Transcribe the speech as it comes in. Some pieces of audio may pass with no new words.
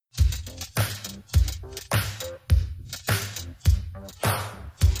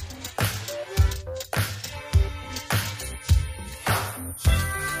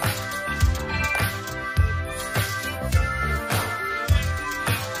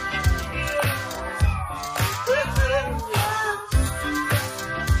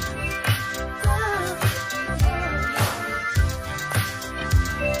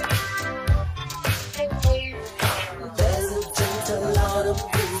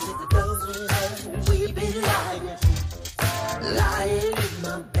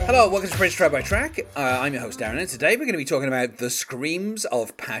Hello, welcome to Prince Track by Track. I'm your host Darren, and today we're going to be talking about The Screams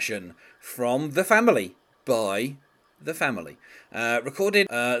of Passion from The Family by The Family. Recorded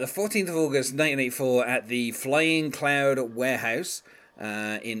the 14th of August 1984 at the Flying Cloud Warehouse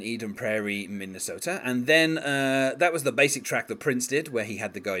in Eden Prairie, Minnesota. And then that was the basic track that Prince did, where he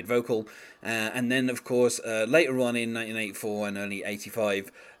had the guide vocal. And then, of course, later on in 1984 and early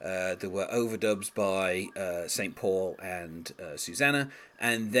 85, there were overdubs by St. Paul and Susanna.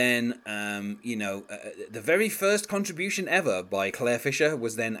 And then, the very first contribution ever by Claire Fisher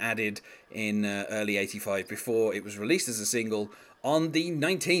was then added in early 85 before it was released as a single on the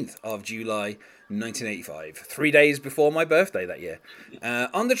 19th of July 1985, 3 days before my birthday that year.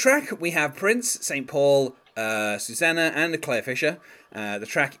 On the track, we have Prince, St. Paul, Susanna, and Claire Fisher. The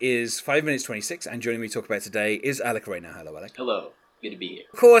track is 5 minutes 26, and joining me to talk about today is Alec Rayner. Hello, Alec. Hello. Good to be here.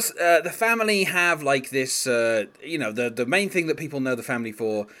 Of course, the Family have like this, the main thing that people know the Family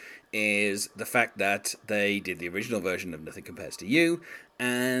for is the fact that they did the original version of Nothing Compares to You,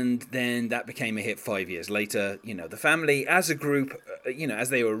 and then that became a hit 5 years later. You know, the Family as a group, as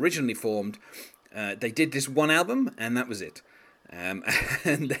they were originally formed, they did this one album, and that was it. And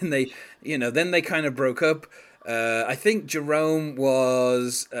then they kind of broke up. I think Jerome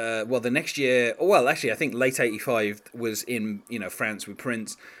was, the next year, I think late 85 was in, France with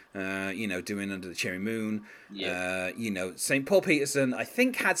Prince, doing Under the Cherry Moon. Yeah. St. Paul Peterson, I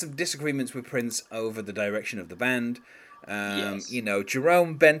think, had some disagreements with Prince over the direction of the band. Yes.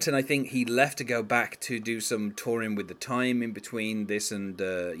 Jerome Benton, I think he left to go back to do some touring with The Time in between this and,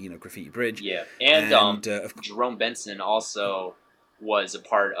 Graffiti Bridge. Yeah, and Jerome Benson also was a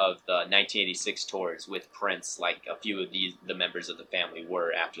part of the 1986 tours with Prince, like a few of the members of the Family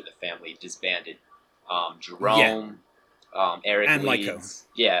were after the Family disbanded. Jerome, Eric and Leeds.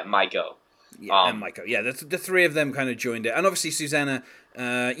 Yeah, Myco. Yeah, and Myco. Yeah, the three of them kind of joined it. And obviously Susanna,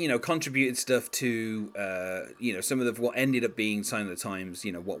 contributed stuff to, some of what ended up being Sign of the Times,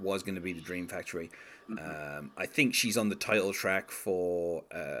 what was going to be the Dream Factory. Mm-hmm. I think she's on the title track for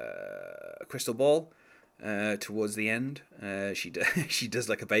Crystal Ball. Towards the end, she does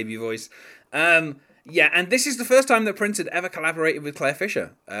like a baby voice. And this is the first time that Prince had ever collaborated with Claire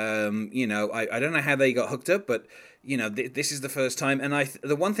Fisher. I don't know how they got hooked up, but this is the first time. And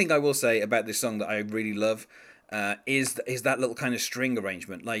the one thing I will say about this song that I really love is that little kind of string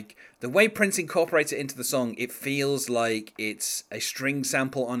arrangement. Like the way Prince incorporates it into the song, it feels like it's a string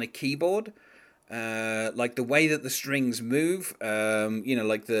sample on a keyboard. Like the way that the strings move,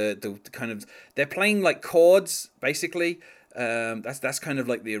 like the kind of, they're playing like chords basically. That's kind of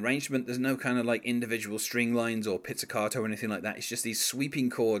like the arrangement. There's no kind of like individual string lines or pizzicato or anything like that. It's just these sweeping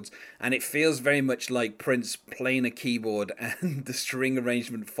chords, and it feels very much like Prince playing a keyboard and the string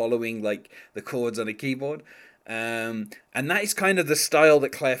arrangement following like the chords on a keyboard. And that is kind of the style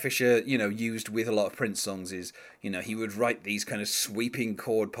that Claire Fisher, used with a lot of Prince songs. Is he would write these kind of sweeping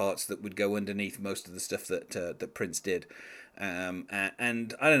chord parts that would go underneath most of the stuff that Prince did.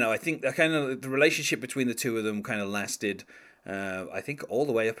 And I don't know. I think the relationship between the two of them kind of lasted. I think all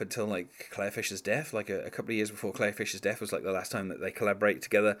the way up until like Claire Fisher's death, like a couple of years before Claire Fisher's death was like the last time that they collaborate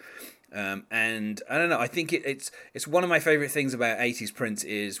together. And I don't know, I think it's one of my favorite things about 80s Prince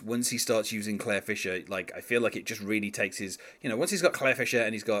is once he starts using Claire Fisher, like I feel like it just really takes his, once he's got Claire Fisher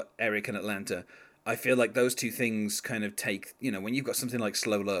and he's got Eric and Atlanta, I feel like those two things kind of take, when you've got something like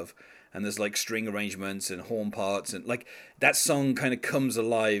Slow Love, and there's like string arrangements and horn parts, and like that song kind of comes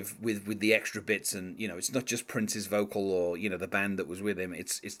alive with the extra bits, and it's not just Prince's vocal or the band that was with him.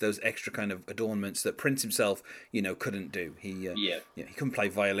 It's those extra kind of adornments that Prince himself couldn't do. He couldn't play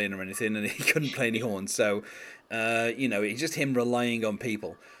violin or anything, and he couldn't play any horns. So it's just him relying on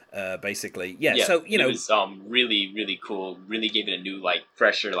people. Basically, So it was really, really cool. Really gave it a new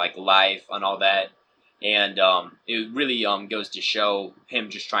fresher life on all that. And it really goes to show him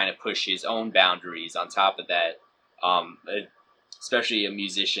just trying to push his own boundaries. On top of that, especially a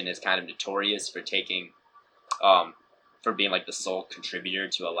musician is kind of notorious for for being like the sole contributor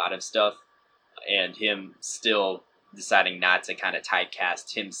to a lot of stuff, and him still deciding not to kind of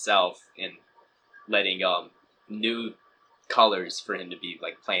typecast himself and letting new colors for him to be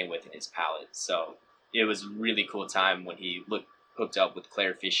playing with in his palette. So it was a really cool time when he hooked up with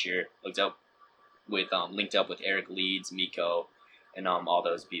Claire Fisher, linked up with Eric Leeds, Myco, and all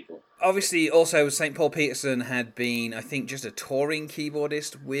those people. Obviously, also St. Paul Peterson had been, I think, just a touring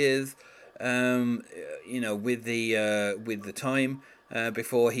keyboardist with, with the Time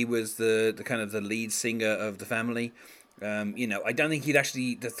before he was the kind of the lead singer of the Family. I don't think he'd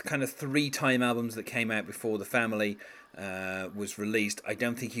actually, the kind of 3 Time albums that came out before the Family, was released, I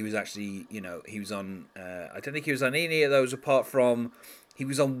don't think he was actually, he was on. I don't think he was on any of those apart from he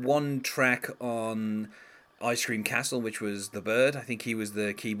was on one track on Ice Cream Castle, which was The Bird. I think he was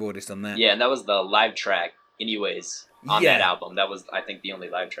the keyboardist on that. Yeah, and that was the live track, anyways, on that album. That was, I think, the only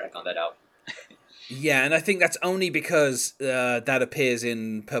live track on that album. Yeah, and I think that's only because that appears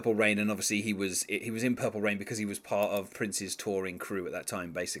in Purple Rain, and obviously he was in Purple Rain because he was part of Prince's touring crew at that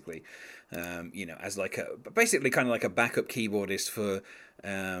time, basically. As like basically kind of like a backup keyboardist for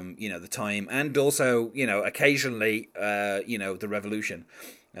the time, and also occasionally the Revolution.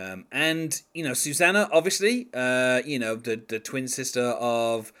 And Susanna, obviously, the twin sister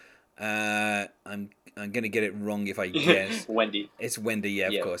of I'm gonna get it wrong if I guess. Wendy. It's Wendy, yeah,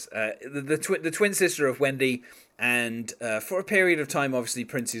 of course. The twin sister of Wendy, and for a period of time, obviously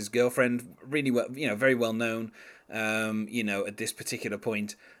Prince's girlfriend, really well, very well known. At this particular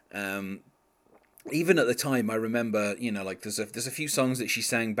point, even at the time, I remember, there's a few songs that she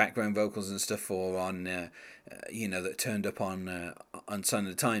sang background vocals and stuff for on, that turned up on Sign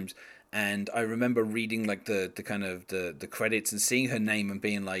of the Times. And I remember reading like the kind of the credits and seeing her name and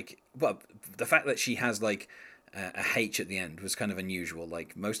being like, well, the fact that she has like a H at the end was kind of unusual.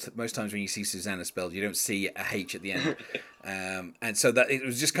 Like most times when you see Susanna spelled, you don't see a H at the end, and so that it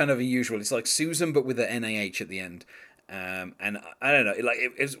was just kind of unusual. It's like Susan but with a NAH at the end. And I don't know, like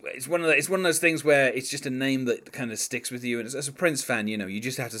it's one of those things where it's just a name that kind of sticks with you. And as a Prince fan, you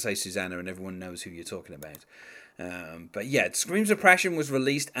just have to say Susanna, and everyone knows who you're talking about. But yeah, Screams of Passion was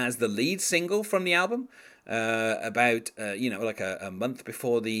released as the lead single from the album, about like a month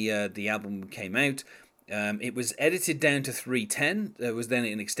before the album came out. It was edited down to 3:10. There was then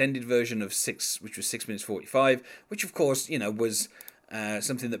an extended version of 6, which was 6 minutes 45, which of course was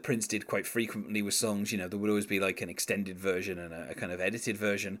something that Prince did quite frequently with songs. There would always be like an extended version and a kind of edited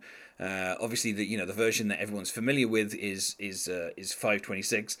version. Obviously, the version that everyone's familiar with is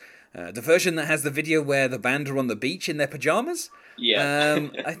 5:26. The version that has the video where the band are on the beach in their pajamas. Yeah.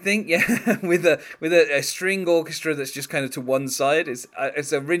 I think with a string orchestra that's just kind of to one side.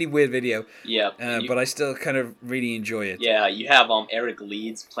 It's a really weird video. Yeah. But I still kind of really enjoy it. Yeah, you have Eric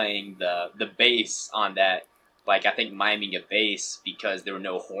Leeds playing the bass on that. Like, I think miming a bass because there were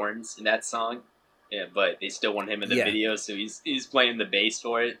no horns in that song. Yeah, but they still want him in the video, so he's playing the bass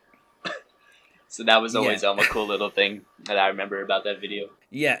for it. So that was always a cool little thing that I remember about that video.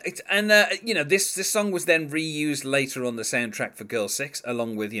 Yeah, this song was then reused later on the soundtrack for Girl 6,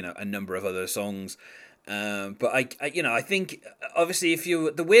 along with a number of other songs. But I think obviously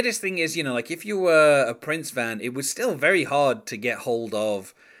the weirdest thing is if you were a Prince fan, it was still very hard to get hold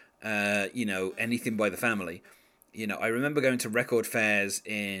of anything by the family. I remember going to record fairs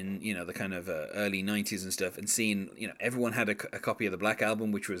in the kind of early 90s and stuff, and seeing everyone had a copy of the Black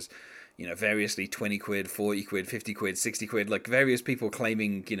Album, which was variously 20 quid, 40 quid, 50 quid, 60 quid, like various people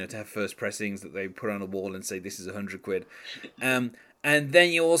claiming to have first pressings that they put on a wall and say this is 100 quid. And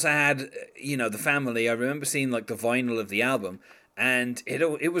then you also had the family. I remember seeing like the vinyl of the album, and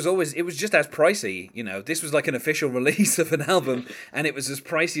it was just as pricey. This was like an official release of an album, and it was as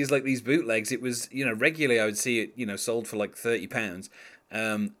pricey as like these bootlegs. It was regularly I would see it sold for like £30.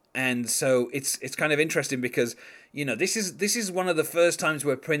 And so it's kind of interesting because this is one of the first times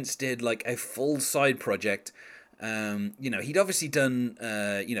where Prince did like a full side project. He'd obviously done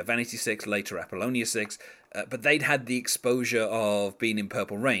Vanity 6, later Apollonia 6, but they'd had the exposure of being in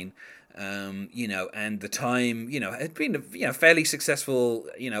Purple Rain. And the time, had been a fairly successful,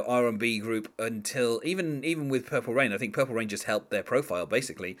 R&B group until even with Purple Rain. I think Purple Rain just helped their profile,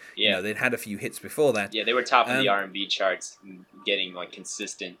 basically. Yeah. They'd had a few hits before that. Yeah, they were top of the R&B charts, getting like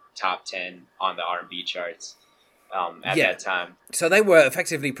consistent top 10 on the R&B charts at that time. So they were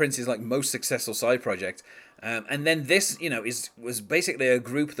effectively Prince's like most successful side project. And then this, was basically a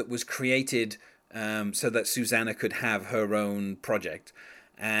group that was created so that Susanna could have her own project.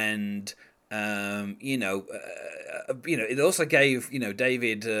 And it also gave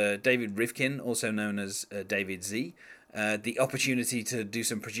David Rivkin, also known as David Z, the opportunity to do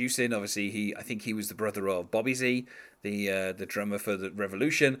some producing. Obviously, I think he was the brother of Bobby Z, the drummer for the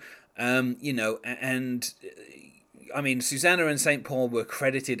Revolution. I mean, Susanna and St. Paul were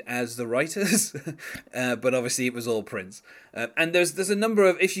credited as the writers, but obviously it was all Prince. And there's a number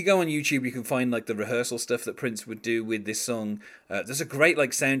of, if you go on YouTube, you can find like the rehearsal stuff that Prince would do with this song. There's a great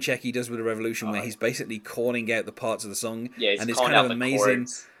like sound check he does with the Revolution where he's basically calling out the parts of the song. Yeah, and it's kind of amazing.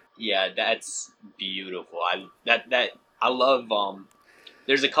 Chords. Yeah, that's beautiful. I love.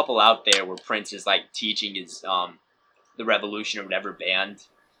 There's a couple out there where Prince is like teaching his the Revolution or whatever band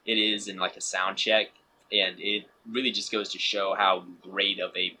it is in like a sound check. And it really just goes to show how great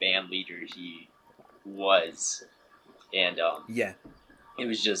of a band leader he was. and Yeah. it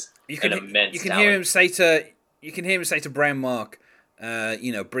was just You an can you immense can hear talent. him say to Brown Mark,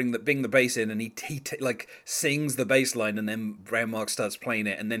 bring the bass in, and like sings the bass line, and then Brown Mark starts playing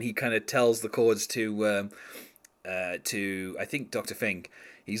it, and then he kind of tells the chords to I think Dr. Fink.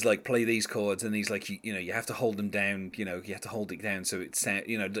 He's like, play these chords, and he's like, you have to hold them down. You have to hold it down so it's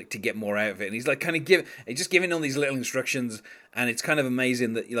like to get more out of it. And he's like, kind of just giving all these little instructions, and it's kind of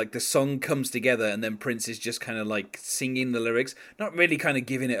amazing that like the song comes together, and then Prince is just kind of like singing the lyrics, not really kind of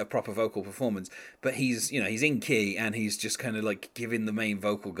giving it a proper vocal performance, but he's in key, and he's just kind of like giving the main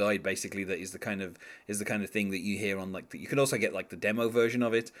vocal guide basically. That is the kind of thing that you hear on like you can also get like the demo version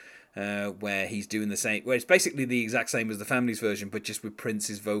of it, where he's doing the same, where it's basically the exact same as the Family's version, but just with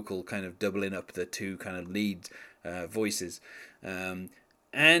Prince's vocal kind of doubling up the two kind of lead voices. And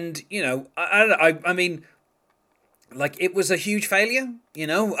I mean, like, it was a huge failure.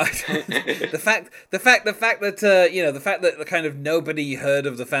 The fact that kind of nobody heard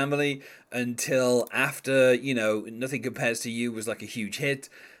of the Family until after Nothing Compares to You was like a huge hit.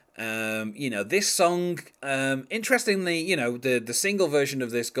 This song, interestingly, the single version of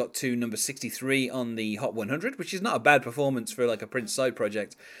this got to number 63 on the Hot 100, which is not a bad performance for like a Prince side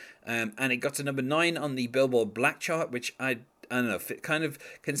project. And it got to number 9 on the Billboard Black chart, which I don't know, kind of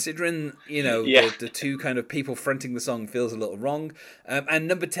considering, Yeah. the two kind of people fronting the song feels a little wrong. And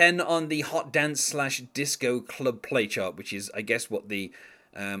number 10 on the Hot Dance / Disco Club Play chart, which is, I guess, what the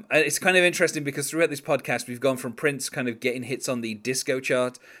it's kind of interesting because throughout this podcast we've gone from Prince kind of getting hits on the disco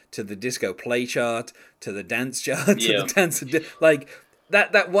chart to the disco play chart to the dance chart to Yeah. the dance like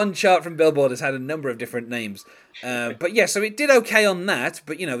that one chart from Billboard has had a number of different names. But yeah, so it did okay on that,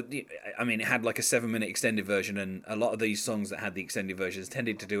 but I mean, it had like a 7-minute extended version, and a lot of these songs that had the extended versions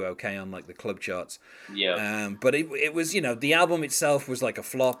tended to do okay on like the club charts. Yeah. But it was, the album itself was like a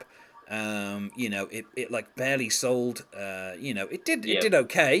flop. It like barely sold. It Yeah. did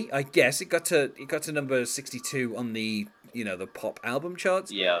okay, I guess. It got to number 62 on the the pop album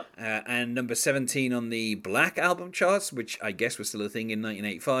charts, Yeah. and number 17 on the black album charts, which I guess was still a thing in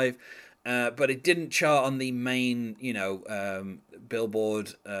 1985. But it didn't chart on the main,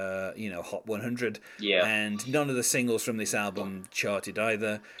 Billboard, Hot 100, Yeah. and none of the singles from this album charted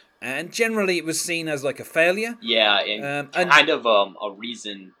either. And generally, it was seen as like a failure. Yeah, and And kind of a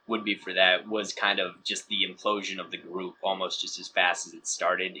reason would be for that was kind of just the implosion of the group, almost just as fast as it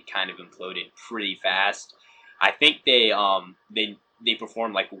started. It kind of imploded pretty fast. I think they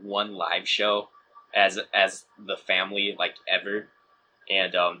performed like one live show as the Family like ever,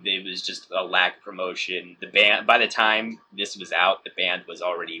 and it was just a lack of promotion. The band, by the time this was out, the band was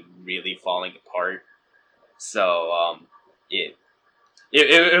already really falling apart. So it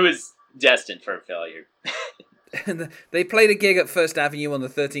it was destined for a failure. and they played a gig at First Avenue on the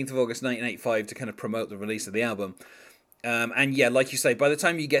 13th of August 1985 to kind of promote the release of the album. And yeah, like you say, by the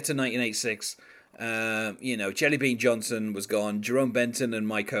time you get to 1986, Jelly Bean Johnson was gone. Jerome Benton and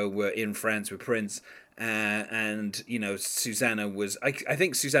Maiko were in France with Prince. And Susanna was. I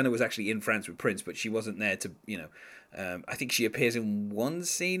think Susanna was actually in France with Prince, but she wasn't there to. I think she appears in one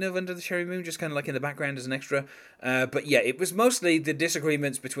scene of Under the Cherry Moon, just kind of like in the background as an extra. But yeah, it was mostly the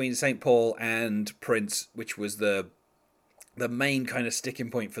disagreements between St. Paul and Prince, which was the main kind of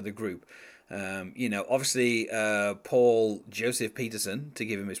sticking point for the group. Obviously, Paul Joseph Peterson, to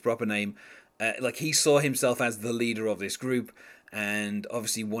give him his proper name, he saw himself as the leader of this group, and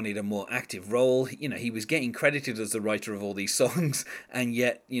obviously wanted a more active role. He was getting credited as the writer of all these songs, and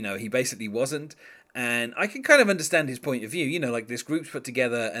yet, he basically wasn't. And I can kind of understand his point of view. Like, this group's put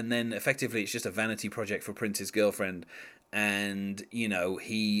together, and then effectively it's just a vanity project for Prince's girlfriend. And,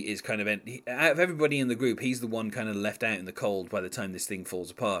 he is kind of, out of everybody in the group, he's the one kind of left out in the cold by the time this thing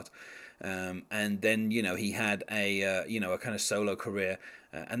falls apart. And then, he had a kind of solo career.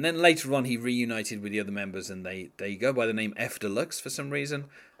 And then later on, he reunited with the other members, and they go by the name F Deluxe for some reason.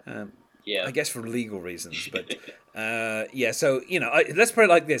 Yeah. I guess for legal reasons, but yeah. So let's put it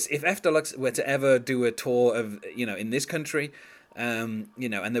like this: if F Deluxe were to ever do a tour of in this country, and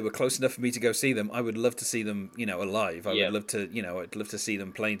they were close enough for me to go see them, I would love to see them alive. I would love to I'd love to see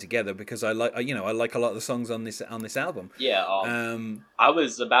them playing together, because I like I like a lot of the songs on this album. Yeah. I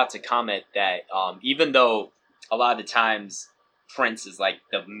was about to comment that even though a lot of the times Prince is like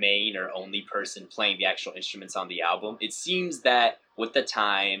the main or only person playing the actual instruments on the album, it seems that with the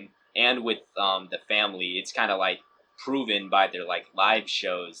time and with the Family, it's kind of like proven by their like live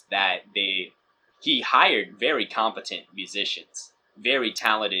shows that he hired very competent musicians, very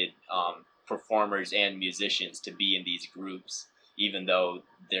talented performers and musicians to be in these groups, even though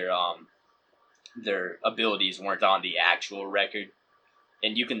their abilities weren't on the actual record.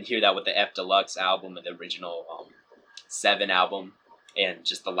 And you can hear that with the F Deluxe album and the original Seven album and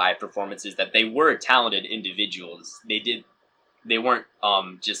just the live performances, that they were talented individuals. They weren't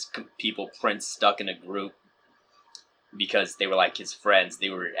just people Prince stuck in a group because they were like his friends. They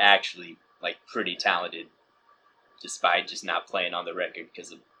were actually like pretty talented, despite just not playing on the record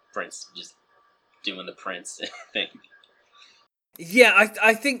because of Prince just doing the Prince thing. Yeah,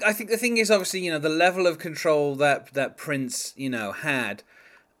 I think the thing is, obviously, the level of control that Prince, had,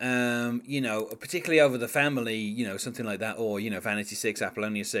 particularly over the family, something like that, or Vanity Six,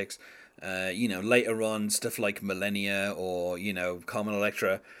 Apollonia Six, later on stuff like Millennia or Carmen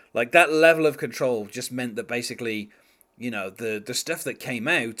Electra, like that level of control just meant that basically, the stuff that came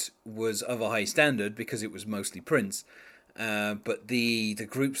out was of a high standard because it was mostly Prince. But the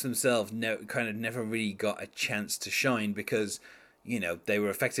groups themselves kind of never really got a chance to shine because they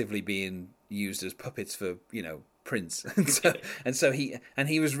were effectively being used as puppets for Prince, and so he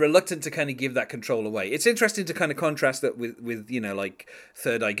was reluctant to kind of give that control away. It's interesting to kind of contrast that with like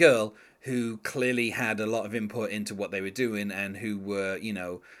Third Eye Girl, who clearly had a lot of input into what they were doing and who were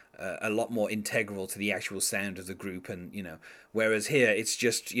a lot more integral to the actual sound of the group, and whereas here it's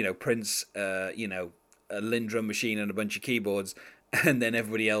just Prince, a Linn drum machine and a bunch of keyboards, and then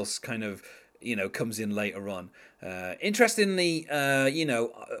everybody else kind of comes in later on. Interestingly,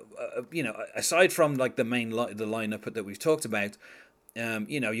 aside from like the main the lineup that we've talked about,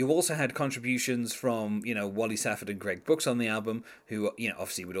 you also had contributions from Wally Safford and Greg Brooks on the album, who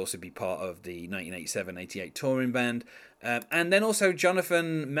obviously would also be part of the 1987-88 touring band, and then also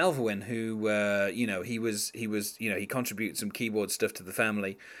Jonathan Melvoin, who he contributed some keyboard stuff to the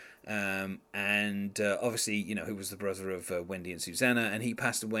family. And obviously, who was the brother of Wendy and Susanna, and he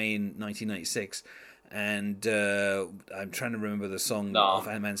passed away in 1996. And I'm trying to remember the song of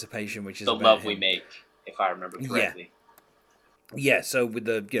Emancipation, which is The about Love him. We Make, if I remember correctly. Yeah, so with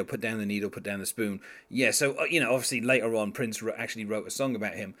the put down the needle, put down the spoon. Yeah, so obviously later on Prince actually wrote a song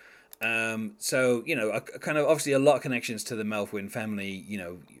about him. So kind of obviously a lot of connections to the Melvoin family,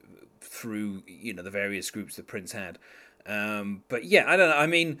 through the various groups that Prince had. But yeah, I don't know. I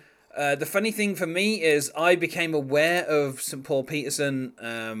mean, the funny thing for me is I became aware of St. Paul Peterson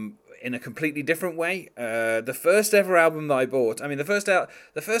in a completely different way. The first ever album that I bought, I mean, the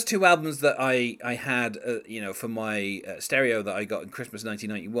first two albums that I had, for my stereo that I got in Christmas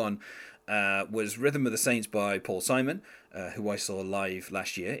 1991, was Rhythm of the Saints by Paul Simon, who I saw live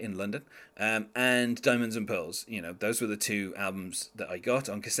last year in London, and Diamonds and Pearls. Those were the two albums that I got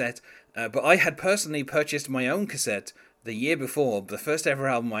on cassette. But I had personally purchased my own cassette the year before, the first ever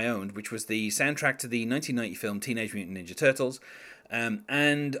album I owned, which was the soundtrack to the 1990 film Teenage Mutant Ninja Turtles.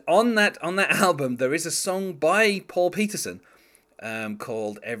 And on that album, there is a song by Paul Peterson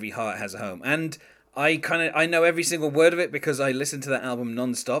called "Every Heart Has a Home," and I know every single word of it because I listened to that album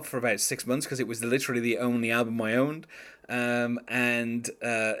non-stop for about 6 months because it was literally the only album I owned. So I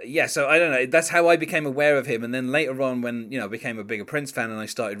don't know. That's how I became aware of him. And then later on, when I became a bigger Prince fan and I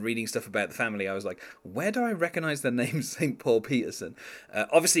started reading stuff about the family, I was like, where do I recognize the name St. Paul Peterson?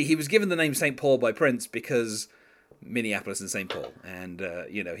 Obviously, he was given the name St. Paul by Prince because Minneapolis and St. Paul, and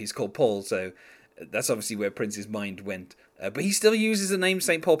he's called Paul, so that's obviously where Prince's mind went. But he still uses the name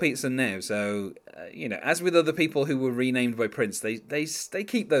St. Paul Peterson now, so as with other people who were renamed by Prince, they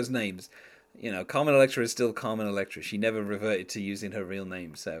keep those names. Carmen Electra is still Carmen Electra. She never reverted to using her real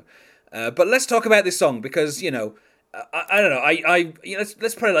name. So, but let's talk about this song because I don't know.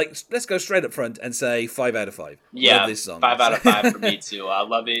 Let's go straight up front and say 5 out of 5. Yeah, love this song. 5 out of 5 for me too. I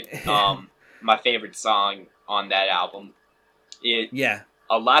love it. My favorite song on that album. A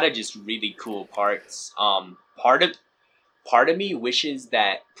lot of just really cool parts. Part of me wishes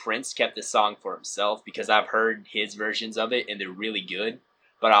that Prince kept the song for himself because I've heard his versions of it and they're really good.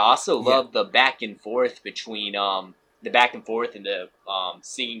 But I also love the back and forth between and the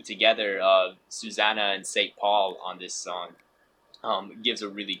singing together of Susanna and St. Paul on this song. It gives a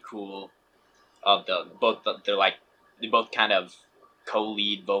really cool they both kind of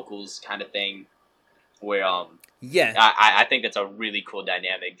co-lead vocals kind of thing. Where I think that's a really cool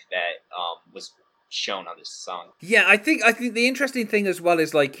dynamic that was shown on this song. Yeah, I think the interesting thing as well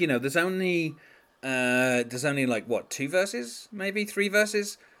is like there's only like what 2 verses, maybe 3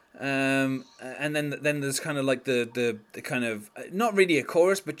 verses, and then there's kind of like the kind of not really a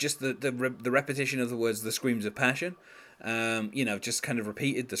chorus, but just the repetition of the words, the screams of passion. Just kind of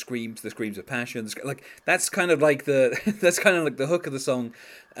repeated the screams of passion. Like that's kind of like the hook of the song.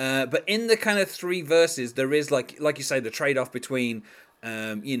 But in the kind of 3 verses, there is like you say, the trade off between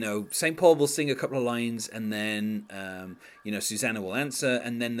St. Paul will sing a couple of lines, and then Susanna will answer,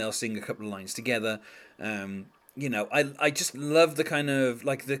 and then they'll sing a couple of lines together. I just love the kind of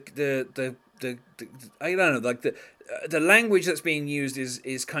like the I don't know, like the language that's being used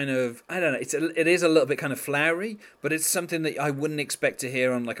is kind of, I don't know, it is a little bit kind of flowery, but it's something that I wouldn't expect to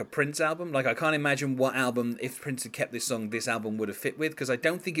hear on like a Prince album. Like I can't imagine what album, if Prince had kept this song, this album would have fit with, because I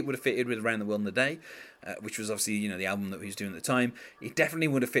don't think it would have fitted with Around the World in a Day, which was obviously, you know, the album that he was doing at the time. It definitely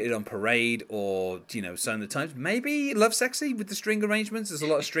would have fitted on Parade or, you know, Sign of the Times. Maybe Love Sexy with the string arrangements. There's a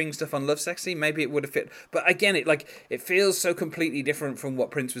lot of string stuff on Love Sexy. Maybe it would have fit. But again, it feels so completely different from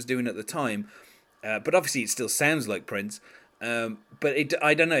what Prince was doing at the time. But obviously, it still sounds like Prince. But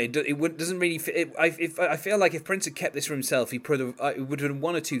I don't know. It doesn't really fit. I feel like if Prince had kept this for himself, he would have done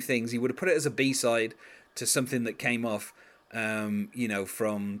one or two things. He would have put it as a B-side to something that came off, you know,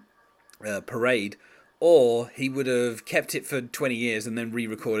 from Parade, or he would have kept it for 20 years and then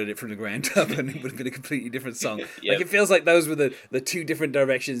re-recorded it from the ground up, and it would have been a completely different song. Yep. Like, it feels like those were the two different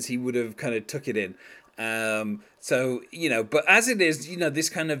directions he would have kind of took it in. So, you know, but as it is, you know, this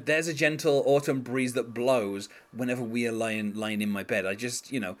kind of, there's a gentle autumn breeze that blows whenever we are lying in my bed. I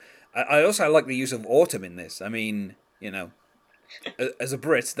just, you know, I also like the use of autumn in this. I mean, you know, as a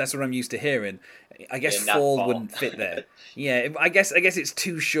Brit, that's what I'm used to hearing. I guess fall wouldn't fit there. Yeah, I guess it's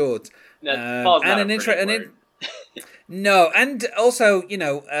too short. No, fall's not a pretty word. No, and also, you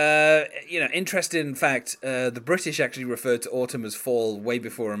know, interesting fact, the British actually referred to autumn as fall way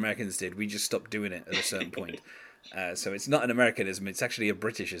before Americans did. We just stopped doing it at a certain point. So it's not an Americanism, it's actually a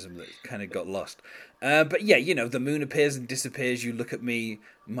Britishism that kind of got lost. But yeah, you know, the moon appears and disappears, you look at me,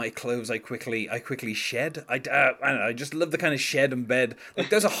 my clothes I quickly shed. I don't know, I just love the kind of shed and bed. Like,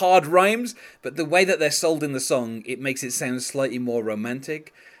 those are hard rhymes, but the way that they're sold in the song, it makes it sound slightly more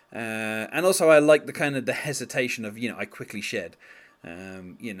romantic. And also I like the kind of the hesitation of, you know, I quickly shed.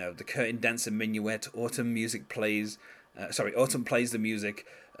 You know, the curtain dance and minuet, autumn plays the music,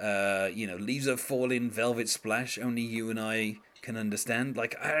 you know, leaves are falling, velvet splash, only you and I can understand.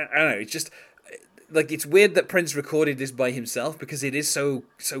 Like, I don't know, it's just, like, it's weird that Prince recorded this by himself, because it is so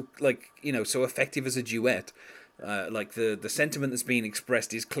like, you know, so effective as a duet. Like, the sentiment that's being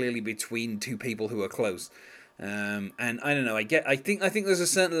expressed is clearly between two people who are close. And I don't know, I think there's a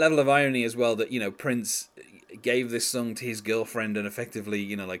certain level of irony as well that, you know, Prince gave this song to his girlfriend and effectively,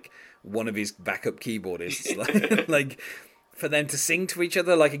 you know, like, one of his backup keyboardists. like for them to sing to each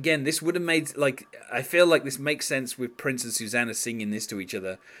other. Like, again, this would have made, like, I feel like this makes sense with Prince and Susanna singing this to each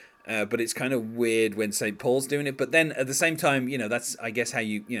other. But it's kind of weird when St. Paul's doing it. But then at the same time, you know, that's, I guess, how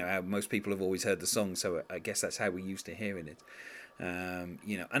how most people have always heard the song. So I guess that's how we're used to hearing it.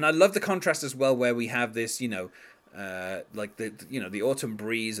 You know, and I love the contrast as well, where we have this, you know, like the autumn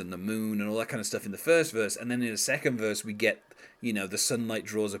breeze and the moon and all that kind of stuff in the first verse, and then in the second verse we get, you know, the sunlight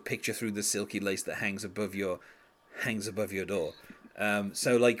draws a picture through the silky lace that hangs above your door.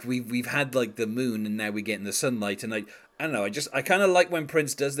 So like we've had like the moon, and now we're getting the sunlight, and I don't know, I kind of like when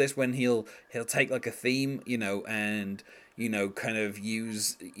Prince does this, when he'll take like a theme, you know, and, you know, kind of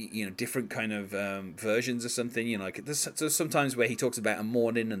use, you know, different kind of versions of something, you know, like there's sometimes where he talks about a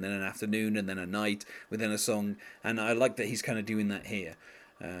morning and then an afternoon and then a night within a song, and I like that he's kind of doing that here.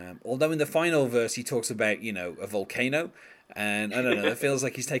 Although in the final verse he talks about, you know, a volcano, and I don't know, it feels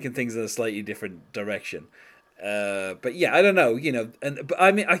like he's taking things in a slightly different direction. But yeah, I don't know, you know, but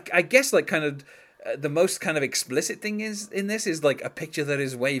I mean, I guess like kind of the most kind of explicit thing is like a picture that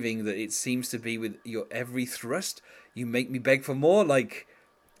is waving, that it seems to be with your every thrust. You make me beg for more. Like,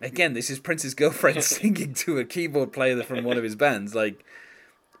 again, this is Prince's girlfriend singing to a keyboard player from one of his bands. Like,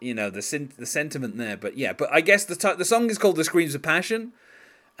 you know, the sentiment there. But yeah, but I guess the song is called "The Screams of Passion,"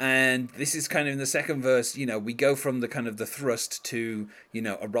 and this is kind of in the second verse. You know, we go from the kind of the thrust to, you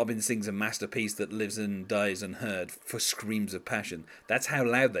know, a robin sings a masterpiece that lives and dies unheard for screams of passion. That's how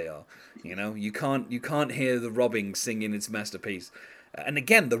loud they are. You know, you can't hear the robin singing its masterpiece. And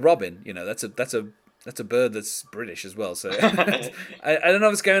again, the robin, you know, that's a bird that's British as well. So I don't know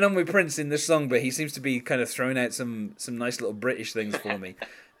what's going on with Prince in this song, but he seems to be kind of throwing out some nice little British things for me.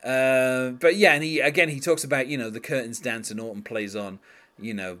 But yeah, and he talks about, you know, the curtains dance and autumn plays on,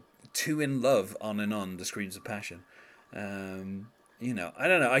 you know, two in love, on and on, the screams of passion. You know, I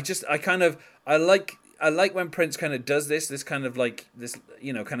don't know. I like when Prince kind of does this kind of like this,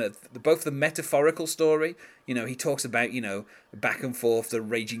 you know, kind of both the metaphorical story, you know, he talks about, you know, back and forth, the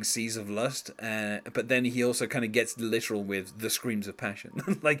raging seas of lust, but then he also kind of gets literal with the screams of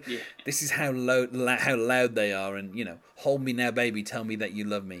passion. Like, yeah. This is how loud they are, and, you know, hold me now, baby, tell me that you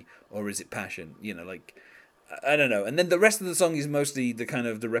love me, or is it passion? You know, like, I don't know. And then the rest of the song is mostly the kind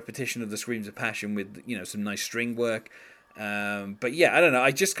of the repetition of the screams of passion with, you know, some nice string work. But yeah, I don't know.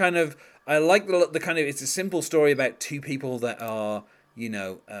 I like the kind of, it's a simple story about two people that are, you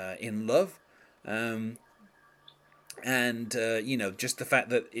know, in love. And just the fact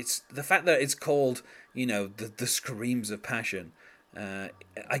that it's called, the screams of passion.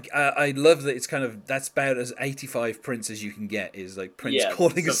 I love that it's kind of, that's about as 85 Prince as you can get, is like Prince Yeah,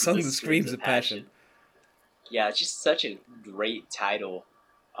 calling a some song the the screams screams of of passion. passion. Yeah, it's just such a great title.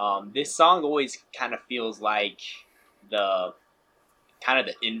 This song always kind of feels like the kind of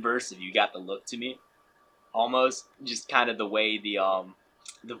the inverse of "You Got the Look" to me. Almost just kind of the way the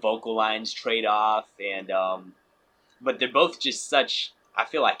vocal lines trade off, and but they're both just such, I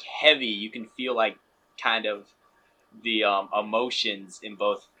feel like, heavy. You can feel like kind of the emotions in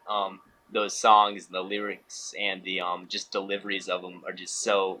both those songs, the lyrics, and the just deliveries of them are just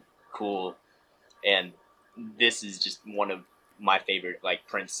so cool. And this is just one of my favorite like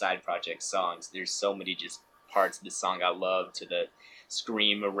Prince side project songs. There's so many just parts of the song I love, to the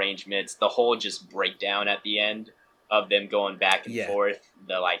scream arrangements, the whole just breakdown at the end of them going back and Yeah. forth,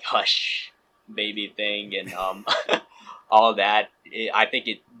 the like hush baby thing, and all that. I think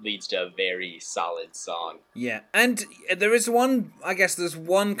it leads to a very solid song. Yeah, and there is one. I guess there's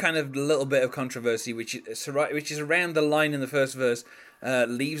one kind of little bit of controversy, which is around the line in the first verse,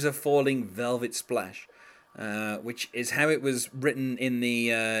 "Leaves are falling, velvet splash," which is how it was written in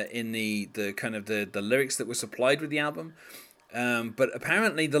the kind of the lyrics that were supplied with the album. But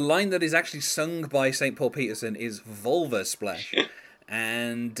apparently, the line that is actually sung by St. Paul Peterson is "vulva splash."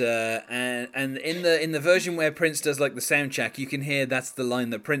 And in the version where Prince does like the sound check, you can hear that's the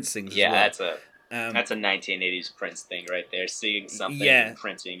line that Prince sings Yeah, as well. that's a 1980s Prince thing right there. Seeing something Yeah, and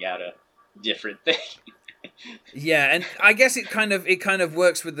printing out a different thing. yeah, and I guess it kind of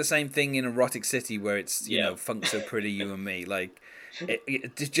works with the same thing in Erotic City, where it's Yeah. funk so pretty you and me. Like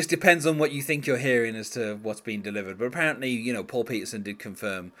it just depends on what you think you're hearing as to what's being delivered. But apparently, Paul Peterson did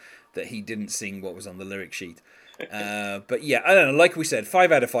confirm that he didn't sing what was on the lyric sheet. But yeah, I don't know. Like we said,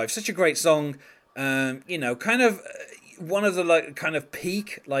 5 out of 5. Such a great song. Kind of one of the like kind of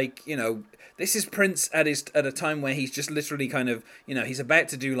peak, like this is Prince at a time where he's just literally kind of he's about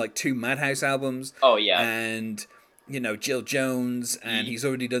to do like 2 Madhouse albums. Oh yeah. And Jill Jones, and he's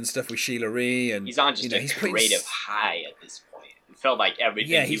already done stuff with Sheila Ree, and He's on just a he's creative high at this point. It felt like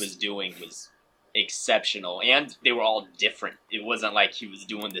everything he was doing was exceptional, and they were all different. It wasn't like he was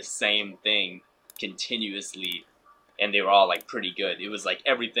doing the same thing continuously, and they were all like pretty good. It was like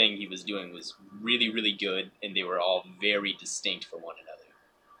everything he was doing was really, really good, and they were all very distinct from one another.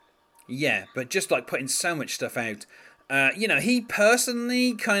 Yeah, but just like putting so much stuff out. He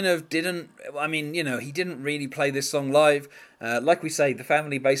personally kind of didn't. I mean, he didn't really play this song live. Like we say, the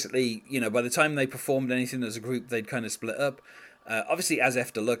family basically, by the time they performed anything as a group, they'd kind of split up. Obviously, as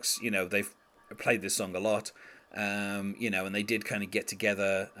F Deluxe, they've played this song a lot. And they did kind of get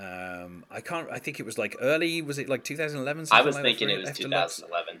together. I think it was like early. Was it like 2011? I was like thinking it was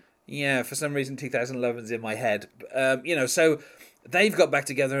 2011. Yeah, for some reason 2011's in my head. So they've got back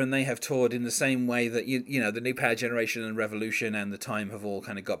together and they have toured in the same way that the New Power Generation and Revolution and The Time have all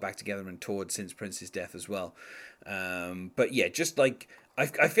kind of got back together and toured since Prince's death as well. But yeah, just like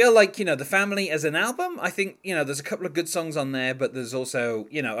I feel like the family as an album, I think there's a couple of good songs on there, but there's also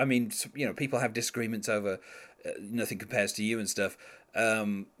people have disagreements over Nothing Compares to You and stuff.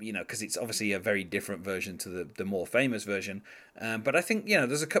 Because it's obviously a very different version to the more famous version. But I think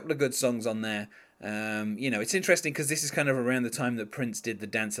there's a couple of good songs on there. It's interesting because this is kind of around the time that Prince did the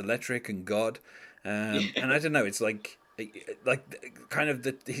Dance Electric and God, and I don't know. It's like kind of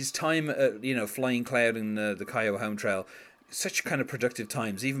his time at Flying Cloud and the Kyo Home Trail. Such kind of productive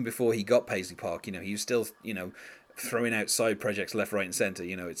times, even before he got Paisley Park. He was still throwing out side projects left, right, and centre.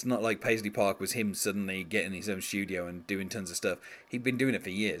 It's not like Paisley Park was him suddenly getting his own studio and doing tons of stuff. He'd been doing it for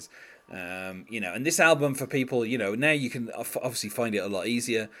years. And this album for people, now you can obviously find it a lot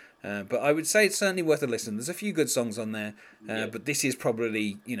easier. But I would say it's certainly worth a listen. There's a few good songs on there, but this is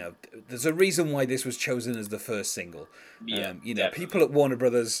probably, there's a reason why this was chosen as the first single. People at Warner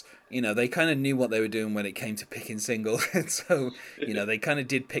Brothers, they kind of knew what they were doing when it came to picking singles. And so, they kind of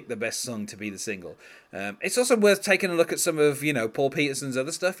did pick the best song to be the single. It's also worth taking a look at some of, Paul Peterson's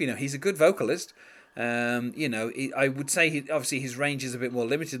other stuff. He's a good vocalist. I would say obviously his range is a bit more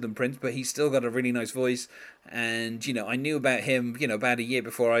limited than Prince, but he's still got a really nice voice. And I knew about him, about a year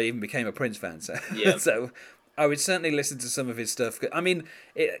before I even became a Prince fan. So, so I would certainly listen to some of his stuff. I mean,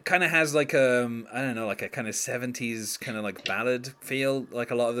 it kind of has like I don't know, like a kind of 70s kind of like ballad feel,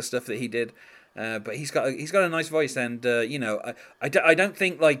 like a lot of the stuff that he did. But he's got a nice voice, and I don't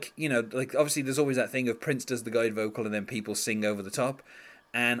think like obviously there's always that thing of Prince does the guide vocal and then people sing over the top.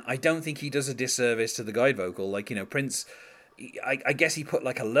 And I don't think he does a disservice to the guide vocal. Like, Prince, I guess he put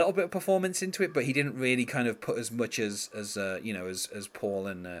like a little bit of performance into it, but he didn't really kind of put as much as Paul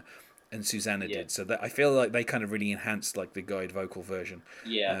and Susanna Yeah. did. So that I feel like they kind of really enhanced like the guide vocal version.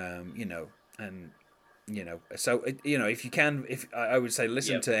 Yeah. You know, and so you know, if you can, if I would say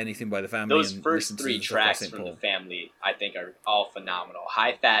listen Yep. to anything by the family. Those and first listen to three the stuff by tracks St. from Paul. the family, I think, are all phenomenal.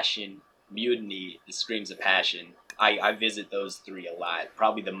 High Fashion, Mutiny, The Screams of Passion. I visit those three a lot.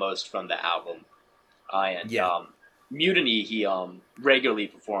 Probably the most from the album. And Yeah. Mutiny, he regularly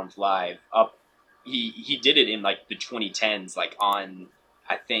performed live. He did it in like the 2010s, like on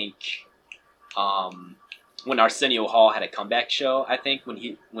I think when Arsenio Hall had a comeback show. I think when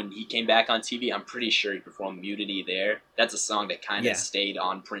he came back on TV, I'm pretty sure he performed Mutiny there. That's a song that kind of Yeah. stayed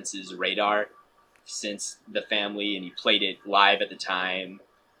on Prince's radar since the family, and he played it live at the time.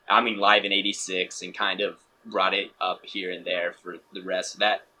 I mean, live in '86, and kind of brought it up here and there for the rest.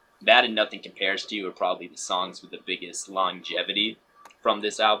 That and Nothing Compares to You are probably the songs with the biggest longevity from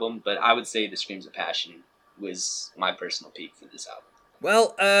this album. But I would say The Screams of Passion was my personal peak for this album.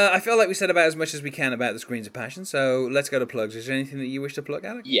 Well, I feel like we said about as much as we can about the Screens of Passion, so let's go to plugs. Is there anything that you wish to plug,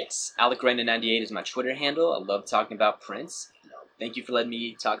 Alec? Yes, AlecRenda98 is my Twitter handle. I love talking about Prince. Thank you for letting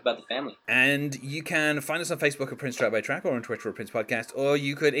me talk about the family. And you can find us on Facebook at Prince Track by Track or on Twitter at Prince Podcast, or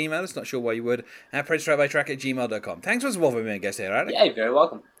you could email us, not sure why you would, at princetrackbytrack@gmail.com. Thanks for supporting me, I guess, here, Alec. Yeah, you're very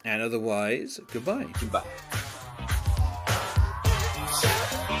welcome. And otherwise, goodbye. Goodbye.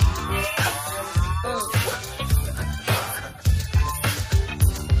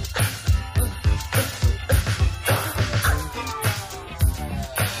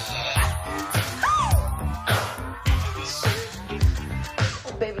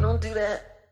 Baby, don't do that.